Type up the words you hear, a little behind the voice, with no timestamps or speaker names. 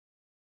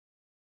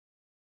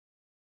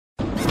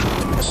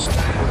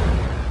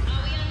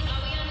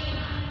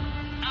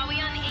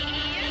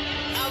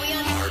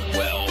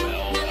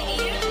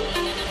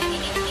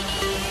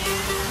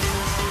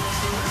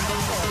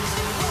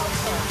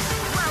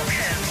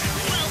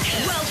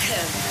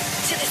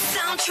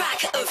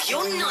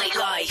your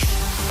nightlife.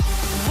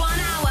 1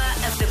 hour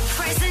of the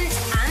present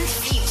and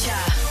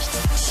future.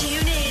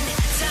 Tune in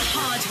to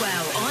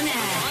Hardwell on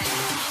Air.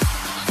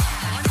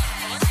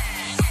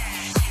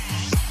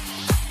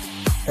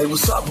 Hey,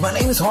 what's up? My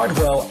name is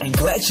Hardwell and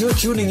glad you're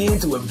tuning in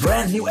to a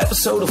brand new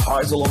episode of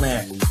Hardwell on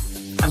Air.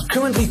 I'm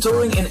currently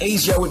touring in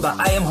Asia with my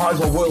I Am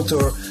Hardwell World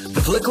Tour,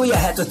 but luckily I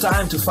had the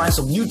time to find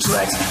some new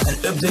tracks and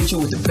update you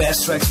with the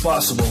best tracks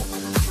possible.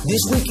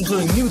 This week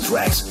including new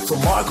tracks from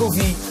Marco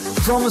V,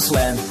 Promised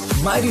Land,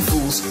 Mighty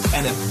Fools,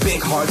 and a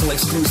big Hardwell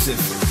exclusive.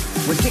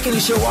 We're kicking the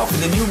show off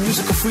with a new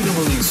Musical Freedom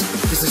release.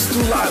 This is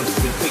Too Loud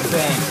with Big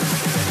Bang.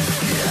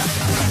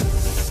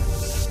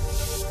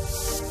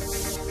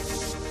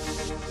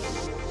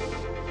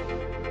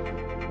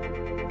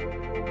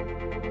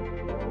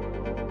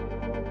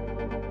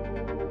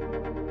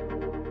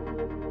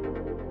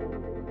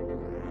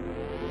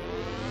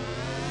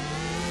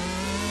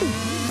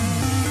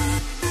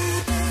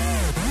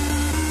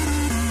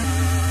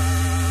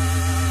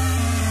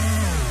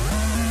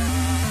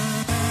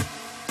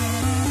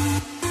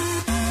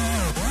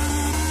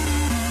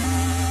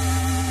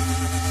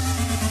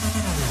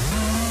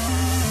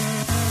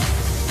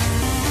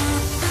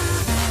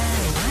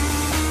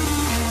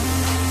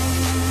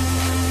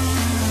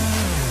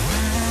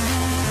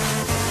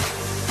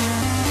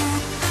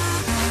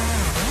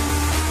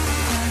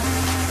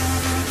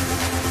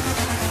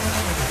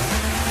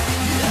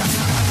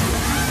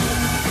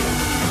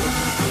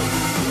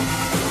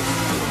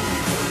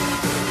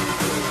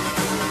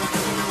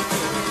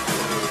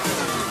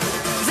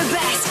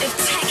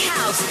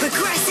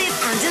 Progressive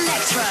and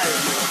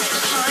electro.